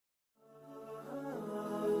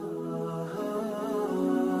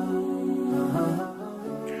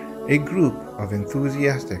A group of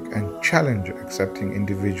enthusiastic and challenge-accepting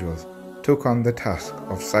individuals took on the task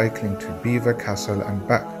of cycling to Belvoir Castle and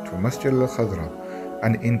back to Masjid Al Khazra,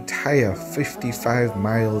 an entire 55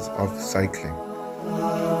 miles of cycling.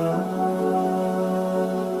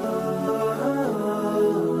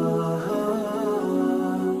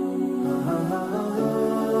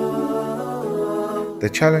 The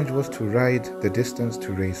challenge was to ride the distance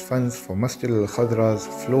to raise funds for Masjid Al Khadra's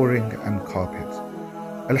flooring and carpets.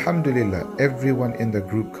 Alhamdulillah, everyone in the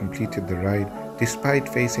group completed the ride despite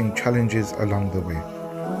facing challenges along the way.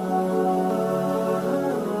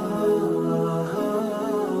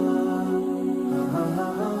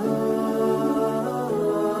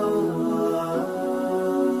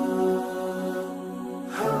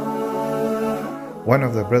 One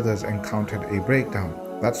of the brothers encountered a breakdown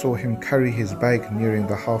that saw him carry his bike nearing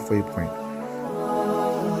the halfway point.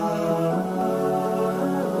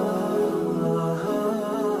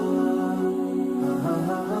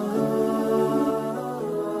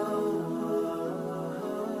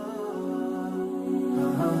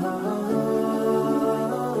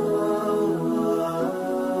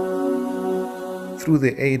 Through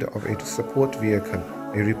the aid of a support vehicle,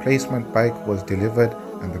 a replacement bike was delivered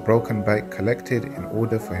and the broken bike collected in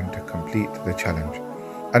order for him to complete the challenge.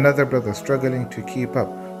 Another brother struggling to keep up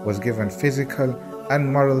was given physical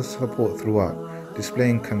and moral support throughout,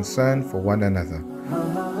 displaying concern for one another.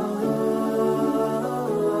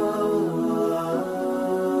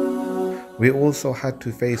 We also had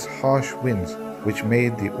to face harsh winds, which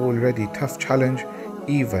made the already tough challenge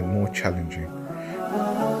even more challenging.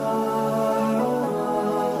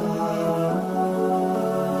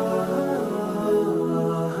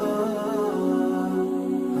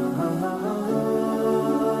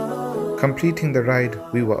 Completing the ride,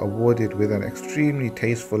 we were awarded with an extremely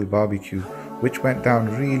tasteful barbecue, which went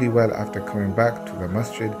down really well after coming back to the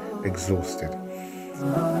masjid exhausted.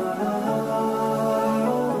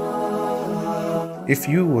 If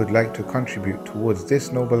you would like to contribute towards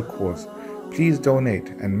this noble cause, please donate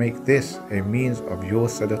and make this a means of your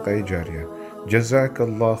sadaqah jariyah.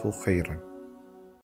 Jazakallahu khairan.